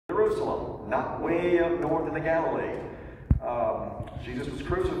Jerusalem, not way up north in the Galilee. Jesus was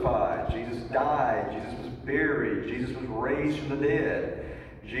crucified, Jesus died, Jesus was buried, Jesus was raised from the dead.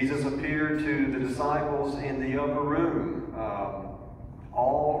 Jesus appeared to the disciples in the upper room,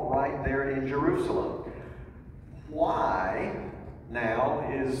 all right there in Jerusalem. Why now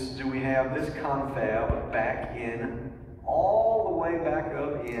do we have this confab back in, all the way back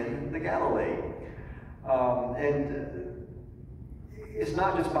up in the Galilee? And it's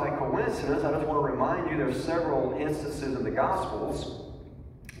not just by coincidence. I just want to remind you there's several instances in the Gospels,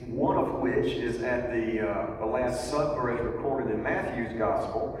 one of which is at the Last Supper as recorded in Matthew's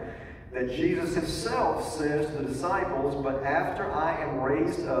Gospel, that Jesus himself says to the disciples, "But after I am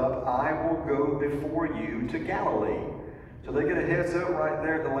raised up, I will go before you to Galilee." So they get a heads up right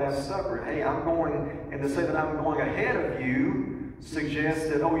there at the Last Supper. Hey, I'm going, and to say that I'm going ahead of you suggests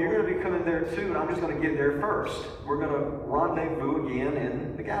that, oh, you're going to be coming there too, and I'm just going to get there first. We're going to rendezvous again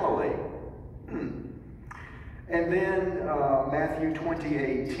in the Galilee. And then Matthew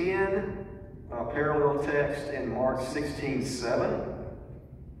 28:10, parallel text in Mark 16:7.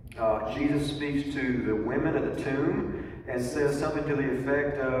 Jesus speaks to the women at the tomb and says something to the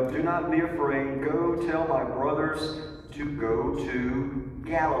effect of, "Do not be afraid. Go tell my brothers to go to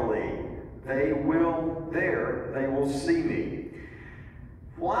Galilee. They will see me."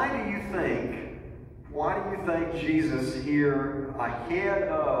 Why do you think Jesus here,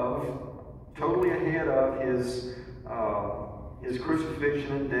 totally ahead of his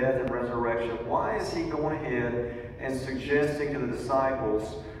crucifixion and death and resurrection, why is he going ahead and suggesting to the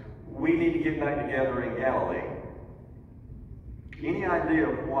disciples, we need to get back together in Galilee? Any idea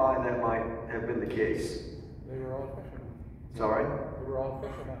of why that might have been the case? They were all fishermen. Sorry? They were all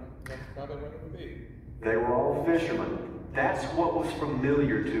fishermen. That's how they went to be. They were all fishermen. That's what was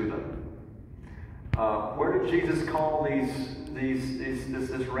familiar to them. Where did Jesus call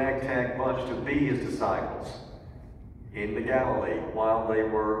this ragtag bunch to be his disciples? In the Galilee, while they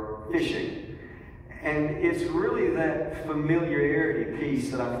were fishing. And it's really that familiarity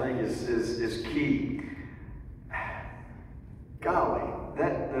piece that I think is key. Golly,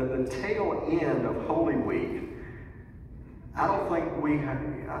 the tail end of Holy Week, I don't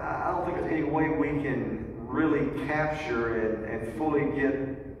think there's any way we can really capture and fully get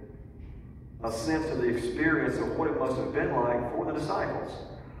a sense of the experience of what it must have been like for the disciples.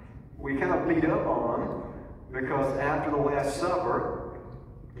 We kind of beat up on them because after the Last Supper,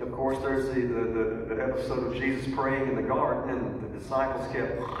 of course, there's the episode of Jesus praying in the garden, and the disciples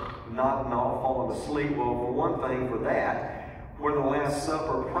kept nodding off, falling asleep. Well, for one thing, for that, where the Last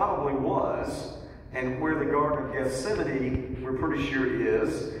Supper probably was, and where the Garden of Gethsemane, we're pretty sure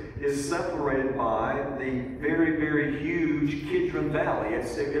is separated by the very, very huge Kidron Valley.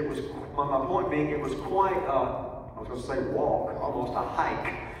 My point being, it was quite walk, almost a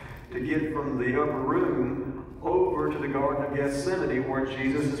hike, to get from the upper room over to the Garden of Gethsemane where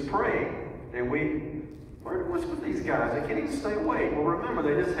Jesus is praying. And what's with these guys? They can't even stay awake. Well, remember,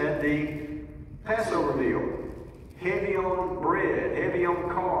 they just had the Passover meal. Heavy on bread, heavy on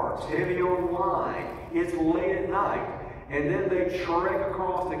carbs, heavy on wine. It's late at night. And then they trek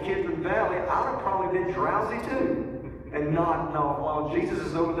across the Kidron Valley. I'd have probably been drowsy too. And nodding off while Jesus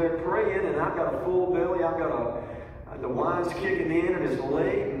is over there praying, and I've got a full belly, the wine's kicking in, and it's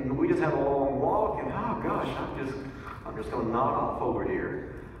late, and we just had a long walk, and oh gosh, I'm just going to nod off over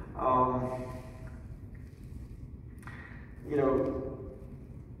here.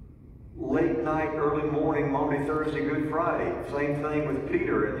 Late night, early morning, Monday, Thursday, Good Friday. Same thing with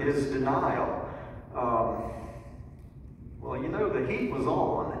Peter and his denial. The heat was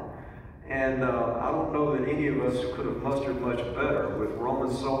on, and I don't know that any of us could have mustered much better with Roman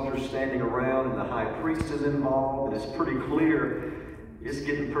soldiers standing around and the high priest is involved, and it's pretty clear it's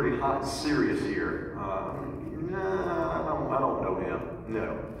getting pretty hot and serious here. I don't know him.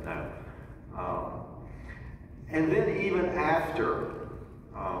 No. And then even after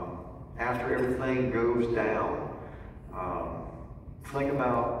everything goes down, think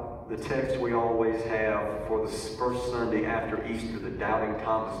about the text we always have for the first Sunday after Easter, the Doubting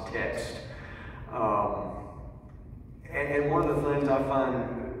Thomas text. And one of the things I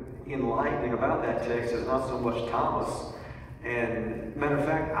find enlightening about that text is not so much Thomas. And matter of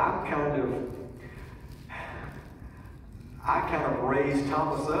fact, I kind of raised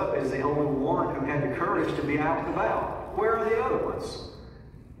Thomas up as the only one who had the courage to be out and about. Where are the other ones?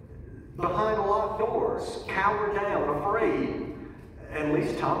 Behind locked doors, cowered down, afraid. At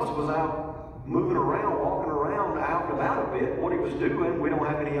least Thomas was out moving around, walking around, out and about a bit. What he was doing, we don't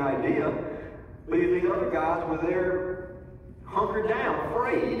have any idea. But the other guys were there hunkered down,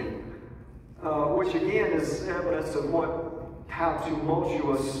 afraid. Which again is evidence of what how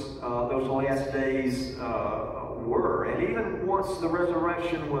tumultuous those last days were, and even once the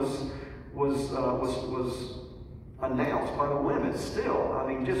resurrection was announced by the women, still, I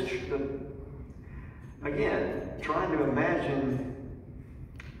mean, just again, trying to imagine,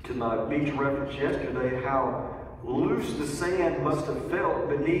 to my beach reference yesterday, how loose the sand must have felt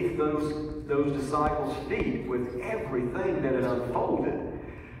beneath those disciples' feet with everything that had unfolded.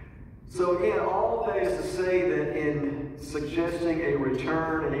 So again, all that is to say that in suggesting a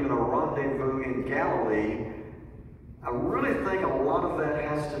return and even a rendezvous in Galilee, I really think a lot of that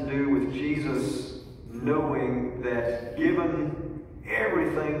has to do with Jesus knowing that given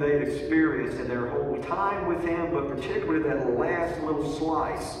everything they'd experienced in their whole time with him, but particularly that last little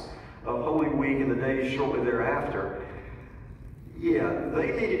slice of Holy Week and the days shortly thereafter, yeah,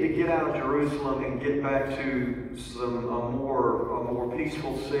 they needed to get out of Jerusalem and get back to a more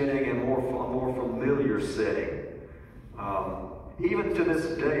peaceful setting and a more familiar setting. Even to this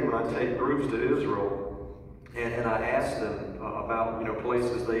day, when I take groups to Israel and I ask them about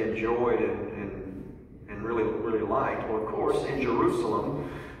places they enjoyed and really liked, well, of course, in Jerusalem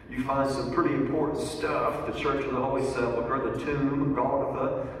you find some pretty important stuff: the Church of the Holy Sepulchre, the tomb,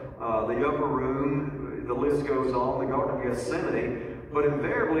 Golgotha, the upper room, the list goes on, the Garden of Gethsemane. But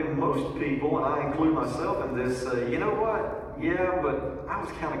invariably, most people, and I include myself in this, say, you know what? Yeah, but I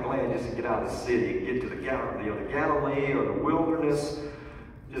was kind of glad just to get out of the city and get to the Galilee or the wilderness.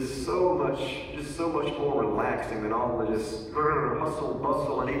 Just so much more relaxing than all the just hustle,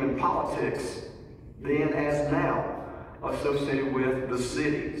 bustle, and even politics then as now associated with the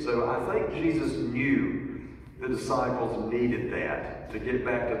city. So I think Jesus knew the disciples needed that to get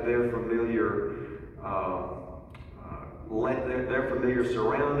back to their familiar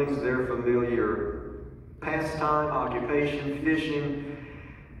surroundings, their familiar pastime, occupation, fishing,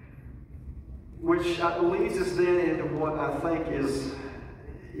 which leads us then into what I think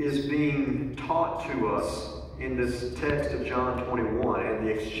is being taught to us in this text of John 21 and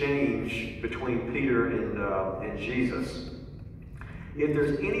the exchange between Peter and Jesus. If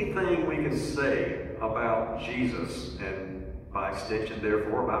there's anything we can say about Jesus, and by extension,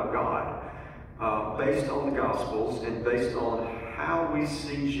 therefore, about God, based on the Gospels and based on how we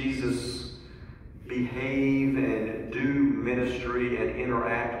see Jesus behave and do ministry and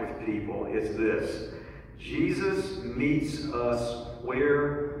interact with people, is this: Jesus meets us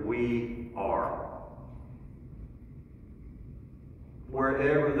where we are,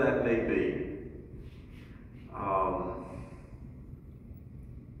 wherever that may be.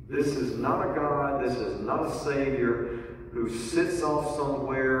 This is not a God, this is not a Savior who sits off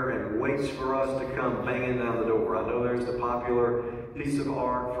somewhere and waits for us to come banging down the door. I know there's the popular piece of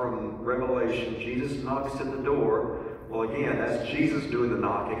art from Revelation: Jesus knocks at the door. Well, again, that's Jesus doing the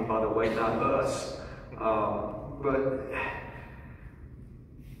knocking, by the way, not us. But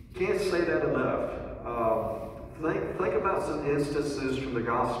can't say that enough. Think about some instances from the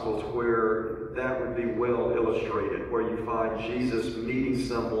Gospels where that would be well illustrated, where you find Jesus meeting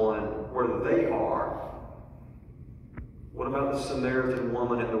someone where they are. What about the Samaritan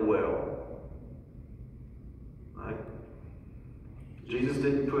woman at the well? Right? Jesus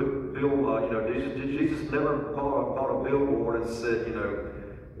didn't put Jesus never bought a billboard and said,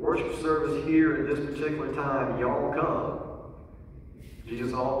 worship service here at this particular time, y'all come.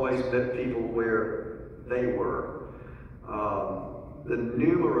 Jesus always met people where they were. The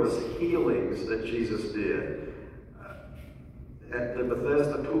numerous healings that Jesus did at the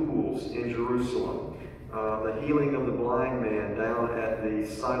Bethesda pools in Jerusalem, the healing of the blind man down at the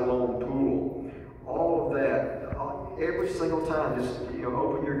Siloam pool, all of that, every single time, just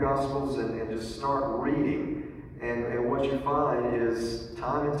open your Gospels and just start reading, and what you find is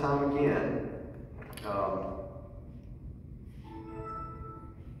time and time again,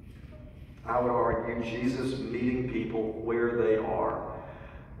 I would argue, Jesus meeting people where they are.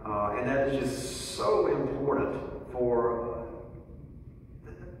 And that is just so important for...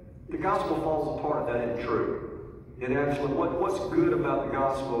 The gospel falls apart if that isn't true. And actually, what's good about the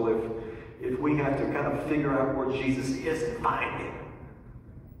gospel if we have to kind of figure out where Jesus is and find him?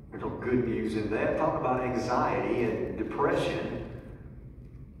 There's no good news in that. Talk about anxiety and depression.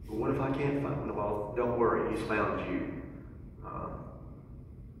 But what if I can't find him? Well, don't worry, he's found you.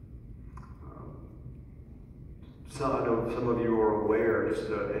 So I know some of you are aware, and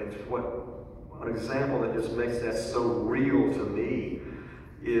an example that just makes that so real to me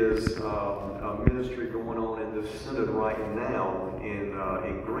is a ministry going on in the Synod right now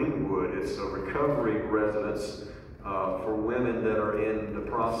in Greenwood. It's a recovery residence for women that are in the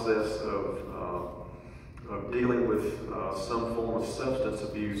process of dealing with some form of substance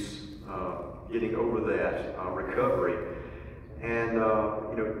abuse, getting over that recovery. and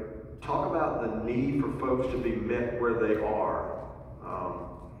talk about the need for folks to be met where they are.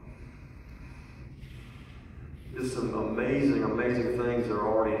 Just some amazing, amazing things that are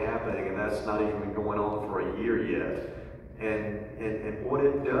already happening, and that's not even been going on for a year yet. And what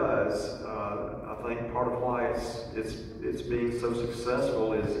it does, I think part of why it's being so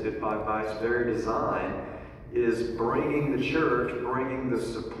successful is by its very design, is bringing the church, bringing the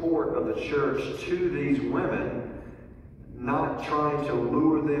support of the church to these women, not trying to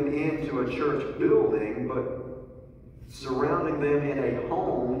lure them into a church building, but surrounding them in a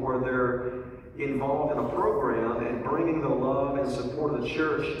home where they're involved in a program and bringing the love and support of the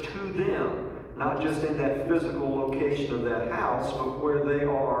church to them, not just in that physical location of that house, but where they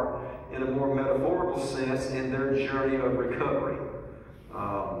are in a more metaphorical sense in their journey of recovery.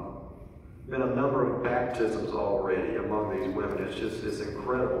 Been a number of baptisms already among these women. It's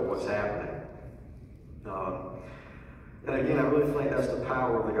incredible what's happening. And again, I really think that's the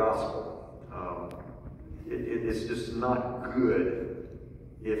power of the gospel. It's just not good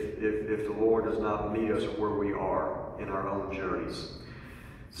if the Lord does not meet us where we are in our own journeys.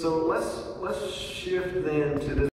 So let's shift then to this